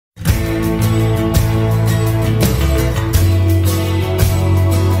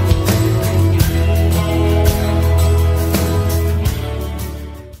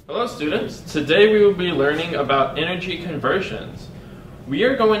Today we will be learning about energy conversions. We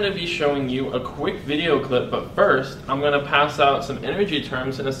are going to be showing you a quick video clip, but first I'm going to pass out some energy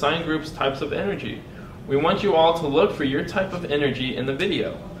terms and assign groups types of energy. We want you all to look for your type of energy in the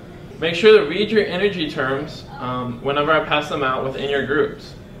video. Make sure to read your energy terms whenever I pass them out within your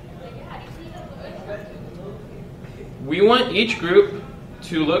groups. We want each group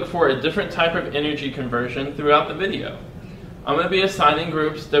to look for a different type of energy conversion throughout the video. I'm going to be assigning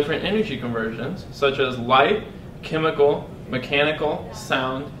groups different energy conversions, such as light, chemical, mechanical,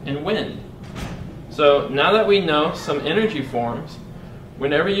 sound, and wind. So now that we know some energy forms,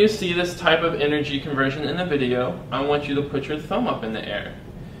 whenever you see this type of energy conversion in the video, I want you to put your thumb up in the air.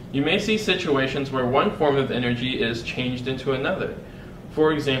 You may see situations where one form of energy is changed into another.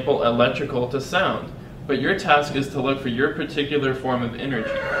 For example, electrical to sound. But your task is to look for your particular form of energy.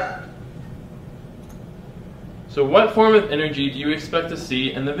 So what form of energy do you expect to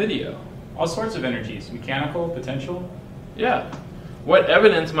see in the video? All sorts of energies. Mechanical, potential. Yeah. What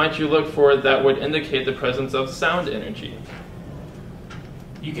evidence might you look for that would indicate the presence of sound energy?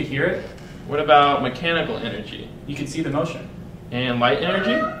 You could hear it. What about mechanical energy? You can see the motion. And light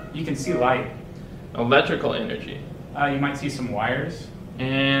energy? You can see light. Electrical energy? You might see some wires.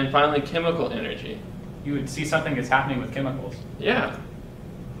 And finally, chemical energy? You would see something that's happening with chemicals. Yeah.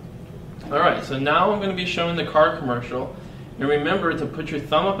 Alright, so now I'm going to be showing the car commercial. And remember to put your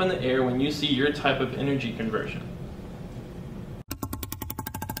thumb up in the air when you see your type of energy conversion.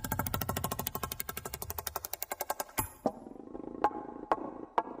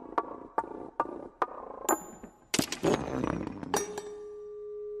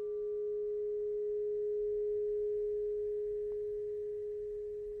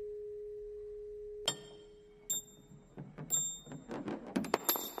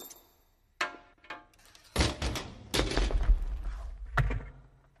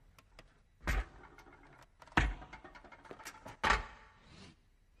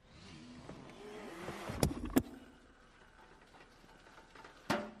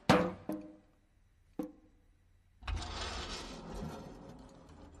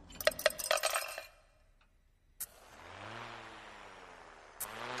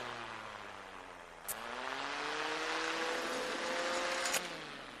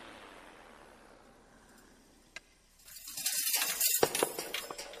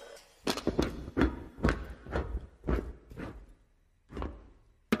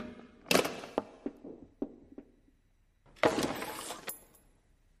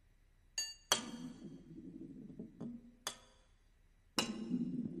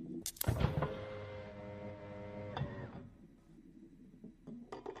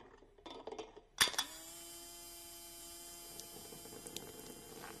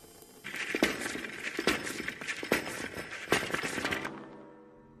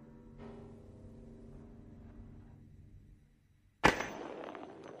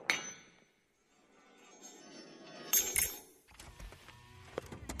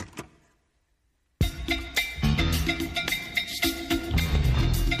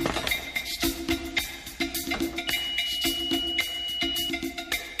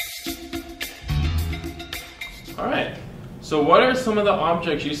 Alright, so what are some of the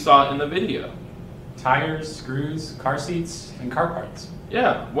objects you saw in the video? Tires, screws, car seats, and car parts.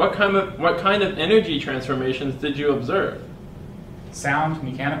 Yeah, what kind of energy transformations did you observe? Sound,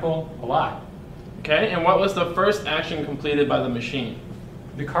 mechanical, a lot. Okay, and what was the first action completed by the machine?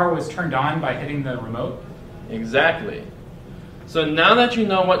 The car was turned on by hitting the remote. Exactly. So now that you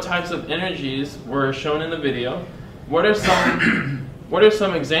know what types of energies were shown in the video, what are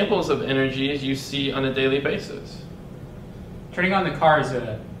some examples of energies you see on a daily basis? Turning on the car is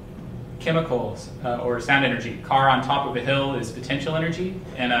chemicals or sound energy. Car on top of a hill is potential energy,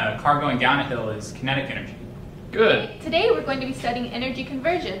 and a car going down a hill is kinetic energy. Good. Today we're going to be studying energy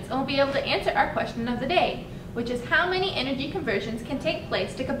conversions, and we'll be able to answer our question of the day, which is how many energy conversions can take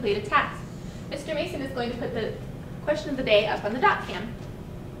place to complete a task? Mr. Mason is going to put the question of the day up on the dot cam.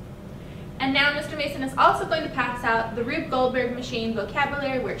 And now Mr. Mason is also going to pass out the Rube Goldberg machine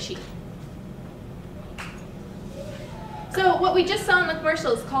vocabulary worksheet. So what we just saw in the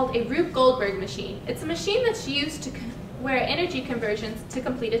commercial is called a Rube Goldberg machine. It's a machine that's used to where energy conversions to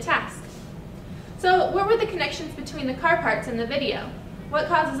complete a task. So what were the connections between the car parts in the video? What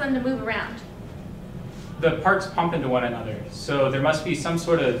causes them to move around? The parts pump into one another, so there must be some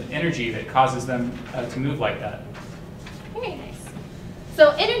sort of energy that causes them to move like that. Very nice.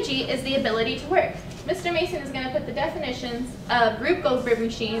 So energy is the ability to work. Mr. Mason is going to put the definitions of Rube Goldberg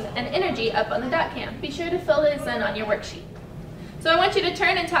machines and energy up on the dot cam. Be sure to fill this in on your worksheet. So I want you to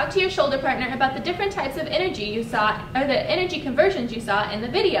turn and talk to your shoulder partner about the different types of energy you saw, or the energy conversions you saw in the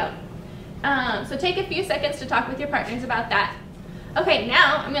video. So take a few seconds to talk with your partners about that. Okay,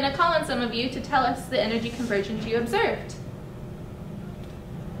 now I'm going to call on some of you to tell us the energy conversions you observed.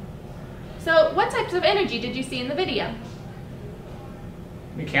 So what types of energy did you see in the video?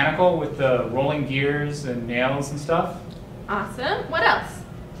 Mechanical with the rolling gears and nails and stuff. Awesome. What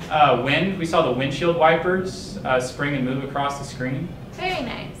else? Wind. We saw the windshield wipers spring and move across the screen. Very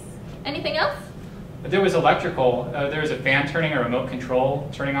nice. Anything else? There was electrical. There was a fan turning, a remote control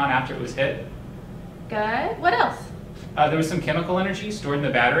turning on after it was hit. Good. What else? There was some chemical energy stored in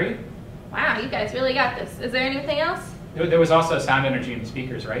the battery. Wow, you guys really got this. Is there anything else? There was also sound energy in the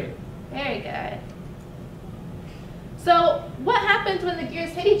speakers, right? Very good. So what happens when the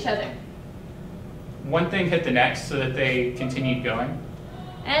gears hit each other? One thing hit the next so that they continued going.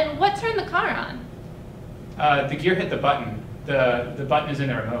 And what turned the car on? The gear hit the button. The button is in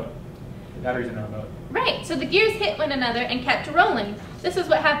the remote. The battery's in the remote. Right, so the gears hit one another and kept rolling. This is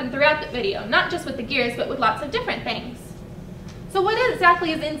what happened throughout the video, not just with the gears, but with lots of different things. So what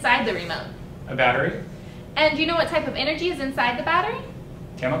exactly is inside the remote? A battery. And do you know what type of energy is inside the battery?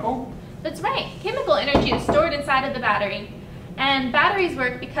 Chemical. That's right. Chemical energy is stored inside of the battery. And batteries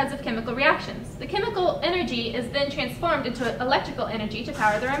work because of chemical reactions. The chemical energy is then transformed into electrical energy to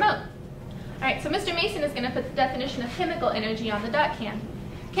power the remote. All right, so Mr. Mason is going to put the definition of chemical energy on the dot cam.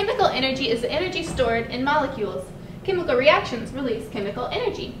 Chemical energy is the energy stored in molecules. Chemical reactions release chemical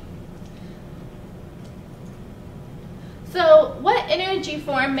energy. So what energy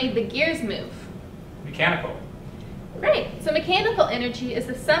form made the gears move? Mechanical. Right, so mechanical energy is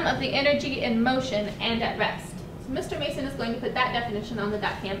the sum of the energy in motion and at rest. So Mr. Mason is going to put that definition on the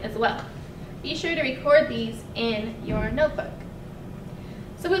dot cam as well. Be sure to record these in your notebook.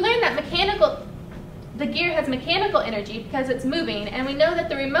 So we learned that the gear has mechanical energy because it's moving, and we know that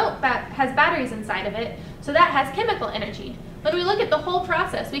the remote has batteries inside of it, so that has chemical energy. When we look at the whole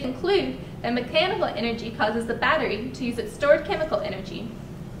process, we conclude that mechanical energy causes the battery to use its stored chemical energy,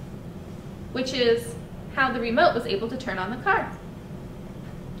 which is how the remote was able to turn on the car.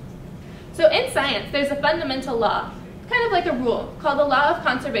 So in science, there's a fundamental law, kind of like a rule, called the law of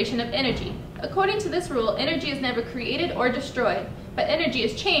conservation of energy. According to this rule, energy is never created or destroyed, but energy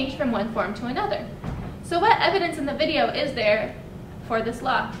is changed from one form to another. So what evidence in the video is there for this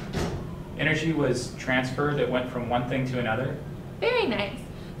law? Energy was transferred. It went from one thing to another. Very nice.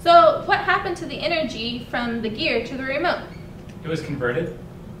 So what happened to the energy from the gear to the remote? It was converted.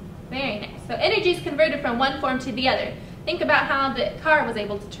 Very nice. So energy is converted from one form to the other. Think about how the car was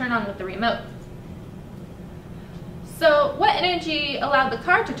able to turn on with the remote. So what energy allowed the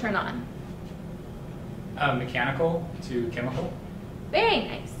car to turn on? Mechanical to chemical. Very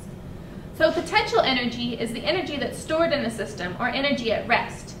nice. So potential energy is the energy that's stored in the system, or energy at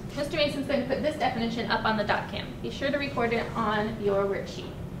rest. Mr. Mason's going to put this definition up on the dot cam. Be sure to record it on your worksheet.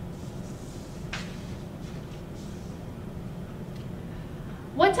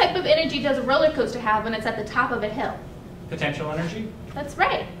 What type of energy does a roller coaster have when it's at the top of a hill? Potential energy. That's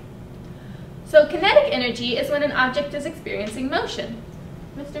right. So kinetic energy is when an object is experiencing motion.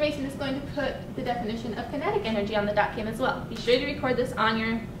 Mr. Mason is going to put the definition of kinetic energy on the dot cam as well. Be sure to record this on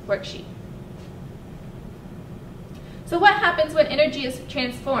your worksheet. So what happens when energy is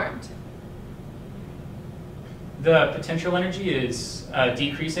transformed? The potential energy is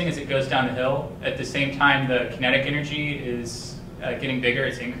decreasing as it goes down the hill. At the same time, the kinetic energy is getting bigger.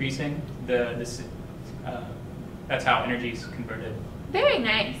 It's increasing. That's how energy is converted. Very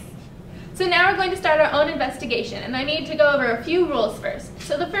nice. So now we're going to start our own investigation, and I need to go over a few rules first.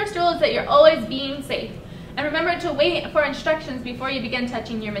 So the first rule is that you're always being safe. And remember to wait for instructions before you begin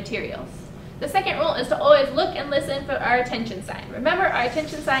touching your materials. The second rule is to always look and listen for our attention sign. Remember, our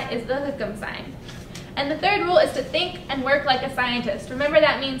attention sign is the Hookem sign. And the third rule is to think and work like a scientist. Remember,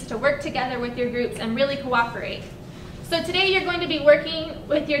 that means to work together with your groups and really cooperate. So today you're going to be working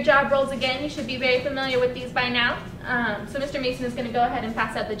with your job roles again. You should be very familiar with these by now. So Mr. Mason is going to go ahead and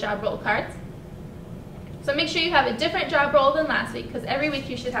pass out the job role cards. So make sure you have a different job role than last week, because every week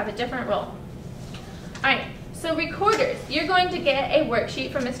you should have a different role. Alright, so recorders, you're going to get a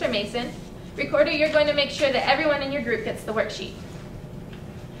worksheet from Mr. Mason. Recorder, you're going to make sure that everyone in your group gets the worksheet.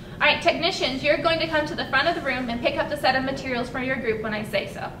 Alright, technicians, you're going to come to the front of the room and pick up the set of materials for your group when I say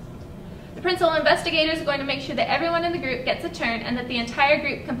so. The principal investigator is going to make sure that everyone in the group gets a turn and that the entire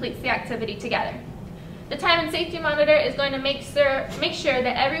group completes the activity together. The time and safety monitor is going to make sure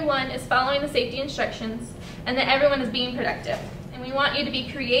that everyone is following the safety instructions and that everyone is being productive. And we want you to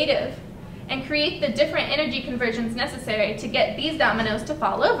be creative and create the different energy conversions necessary to get these dominoes to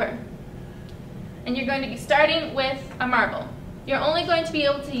fall over. And you're going to be starting with a marble. You're only going to be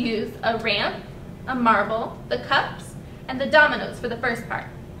able to use a ramp, a marble, the cups, and the dominoes for the first part.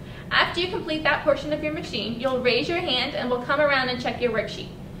 After you complete that portion of your machine, you'll raise your hand and we'll come around and check your worksheet.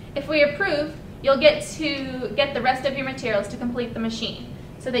 If we approve, you'll get to get the rest of your materials to complete the machine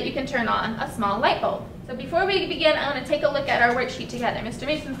so that you can turn on a small light bulb. So before we begin, I want to take a look at our worksheet together. Mr.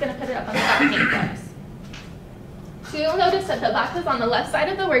 Mason's going to put it up on the top page for us. So you'll notice that the boxes on the left side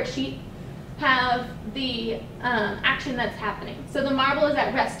of the worksheet have the action that's happening. So the marble is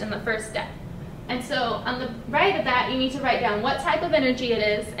at rest in the first step. And so on the right of that, you need to write down what type of energy it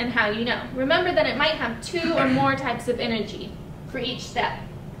is and how you know. Remember that it might have 2 or more types of energy for each step.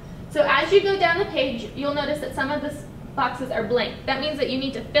 So as you go down the page, you'll notice that some of the boxes are blank. That means that you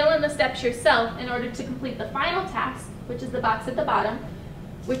need to fill in the steps yourself in order to complete the final task, which is the box at the bottom,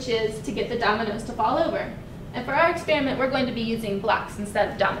 which is to get the dominoes to fall over. And for our experiment, we're going to be using blocks instead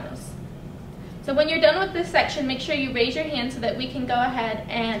of dominoes. So when you're done with this section, make sure you raise your hand so that we can go ahead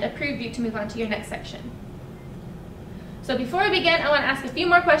and approve you to move on to your next section. So before we begin, I want to ask a few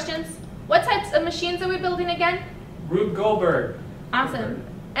more questions. What types of machines are we building again? Rube Goldberg. Awesome.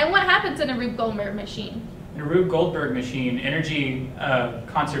 And what happens in a Rube Goldberg machine? In a Rube Goldberg machine, energy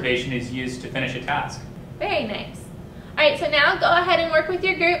conservation is used to finish a task. Very nice. All right, so now go ahead and work with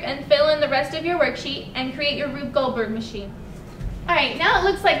your group and fill in the rest of your worksheet and create your Rube Goldberg machine. All right, now it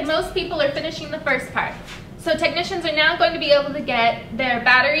looks like most people are finishing the first part. So technicians are now going to be able to get their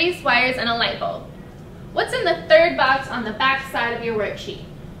batteries, wires, and a light bulb. What's in the third box on the back side of your worksheet?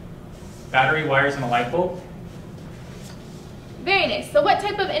 Battery, wires, and a light bulb. Very nice. So what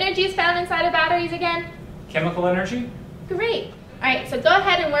type of energy is found inside of batteries again? Chemical energy. Great. All right, so go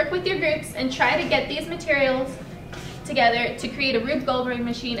ahead and work with your groups and try to get these materials together to create a Rube Goldberg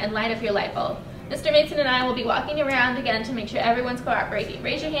machine and light up your light bulb. Mr. Mason and I will be walking around again to make sure everyone's cooperating.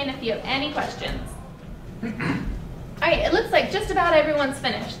 Raise your hand if you have any questions. All right, it looks like just about everyone's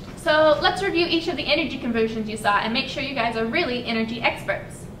finished. So let's review each of the energy conversions you saw and make sure you guys are really energy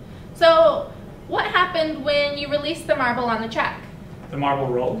experts. So what happened when you released the marble on the track? The marble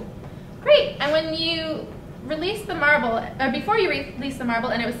rolled. Great, and when you released the marble, or before you released the marble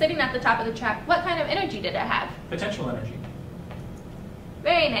and it was sitting at the top of the track, what kind of energy did it have? Potential energy.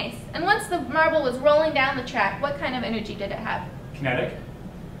 Very nice. And once the marble was rolling down the track, what kind of energy did it have? Kinetic.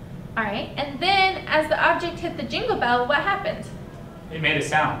 All right, and then as the object hit the jingle bell, what happened? It made a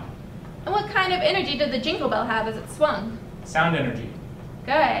sound. And what kind of energy did the jingle bell have as it swung? Sound energy.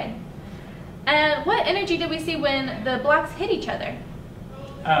 Good. And what energy did we see when the blocks hit each other?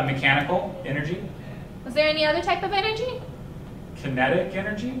 Mechanical energy. Was there any other type of energy? Kinetic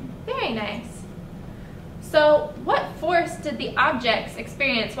energy. Very nice. So what force did the objects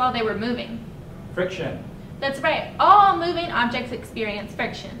experience while they were moving? Friction. That's right. All moving objects experience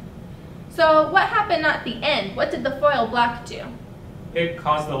friction. So what happened at the end? What did the foil block do? It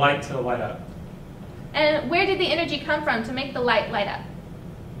caused the light to light up. And where did the energy come from to make the light light up?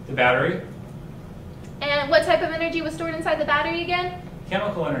 The battery. And what type of energy was stored inside the battery again?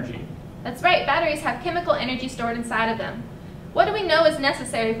 Chemical energy. That's right. Batteries have chemical energy stored inside of them. What do we know is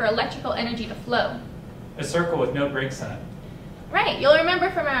necessary for electrical energy to flow? A circle with no breaks in it. Right. You'll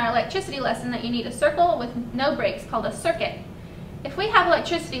remember from our electricity lesson that you need a circle with no breaks called a circuit. If we have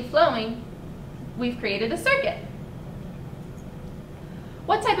electricity flowing, we've created a circuit.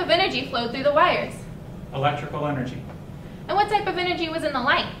 What type of energy flowed through the wires? Electrical energy. And what type of energy was in the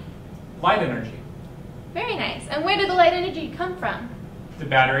light? Light energy. Very nice. And where did the light energy come from? The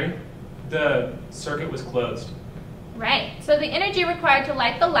battery. The circuit was closed. Right. So the energy required to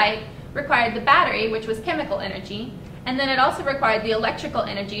light the light required the battery, which was chemical energy, and then it also required the electrical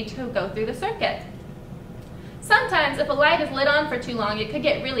energy to go through the circuit. Sometimes if a light is lit on for too long, it could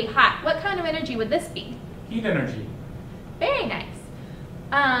get really hot. What kind of energy would this be? Heat energy. Very nice.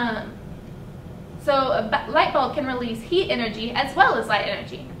 So a light bulb can release heat energy as well as light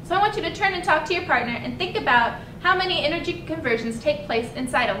energy. So I want you to turn and talk to your partner and think about how many energy conversions take place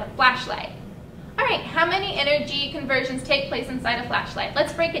inside of a flashlight. All right, how many energy conversions take place inside a flashlight?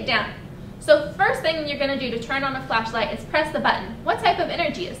 Let's break it down. So first thing you're going to do to turn on a flashlight is press the button. What type of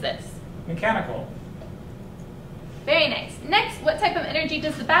energy is this? Mechanical. Very nice. Next, what type of energy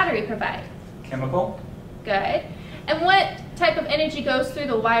does the battery provide? Chemical. Good. And what type of energy goes through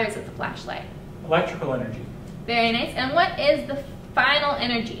the wires of the flashlight? Electrical energy. Very nice. And what is the final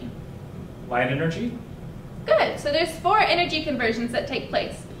energy? Light energy. Good. So there's 4 energy conversions that take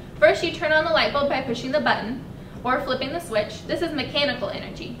place. First, you turn on the light bulb by pushing the button or flipping the switch. This is mechanical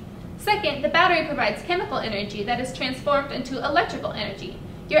energy. Second, the battery provides chemical energy that is transformed into electrical energy.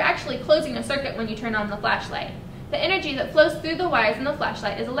 You're actually closing a circuit when you turn on the flashlight. The energy that flows through the wires in the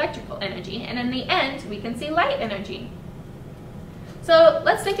flashlight is electrical energy, and in the end, we can see light energy. So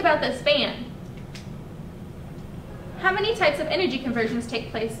let's think about this fan. how many types of energy conversions take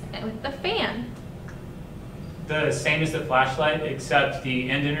place with the fan? The same as the flashlight, except the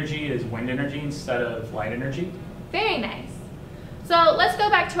end energy is wind energy instead of light energy. Very nice. So let's go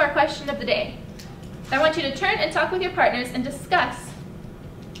back to our question of the day. I want you to turn and talk with your partners and discuss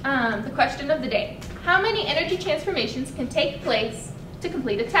the question of the day. How many energy transformations can take place to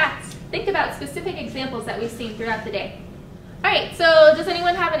complete a task? Think about specific examples that we've seen throughout the day. All right, so does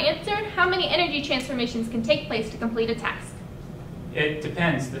anyone have an answer? How many energy transformations can take place to complete a task? It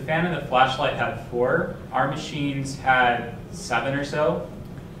depends. The fan and the flashlight had 4. Our machines had 7 or so.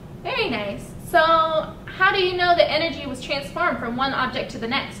 Very nice. So how do you know that energy was transformed from one object to the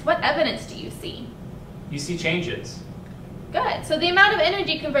next? What evidence do you see? You see changes. Good. So the amount of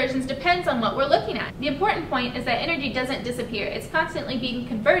energy conversions depends on what we're looking at. The important point is that energy doesn't disappear. It's constantly being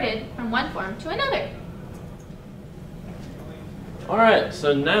converted from one form to another. Alright,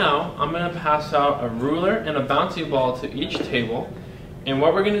 so now I'm going to pass out a ruler and a bouncy ball to each table. And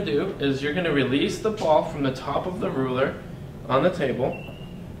what we're going to do is you're going to release the ball from the top of the ruler on the table.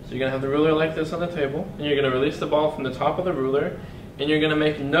 So you're going to have the ruler like this on the table, and you're going to release the ball from the top of the ruler, and you're going to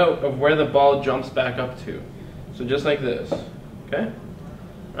make note of where the ball jumps back up to. So just like this, okay?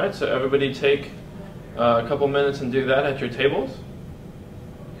 Alright, so everybody take a couple minutes and do that at your tables.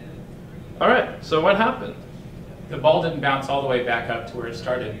 Alright, so what happened? The ball didn't bounce all the way back up to where it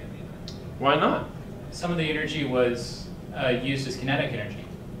started. Why not? Some of the energy was used as kinetic energy.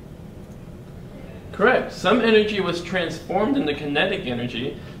 Correct. Some energy was transformed into kinetic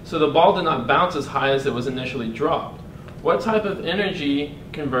energy, so the ball did not bounce as high as it was initially dropped. What type of energy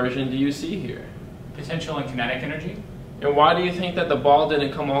conversion do you see here? Potential and kinetic energy. And why do you think that the ball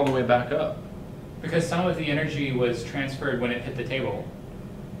didn't come all the way back up? Because some of the energy was transferred when it hit the table.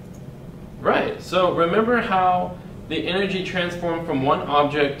 Right. So remember how the energy transformed from one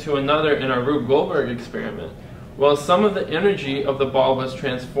object to another in our Rube Goldberg experiment? Well, some of the energy of the ball was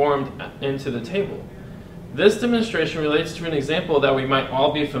transformed into the table. This demonstration relates to an example that we might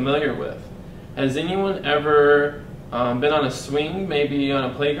all be familiar with. Has anyone ever been on a swing, maybe on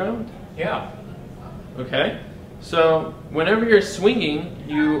a playground? Yeah. Okay. So whenever you're swinging,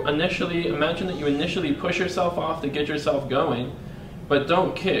 you imagine that you initially push yourself off to get yourself going, but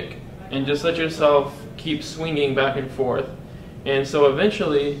don't kick, and just let yourself keep swinging back and forth. And so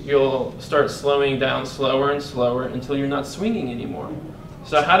eventually you'll start slowing down slower and slower until you're not swinging anymore.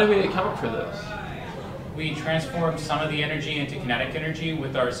 So how do we account for this? We transformed some of the energy into kinetic energy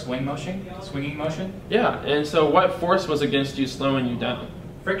with our swinging motion. Yeah, and so what force was against you slowing you down?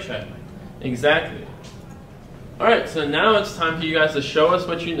 Friction. Exactly. Alright, so now it's time for you guys to show us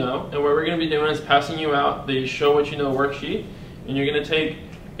what you know, and what we're going to be doing is passing you out the Show What You Know worksheet, and you're going to take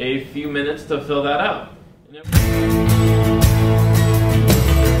a few minutes to fill that out.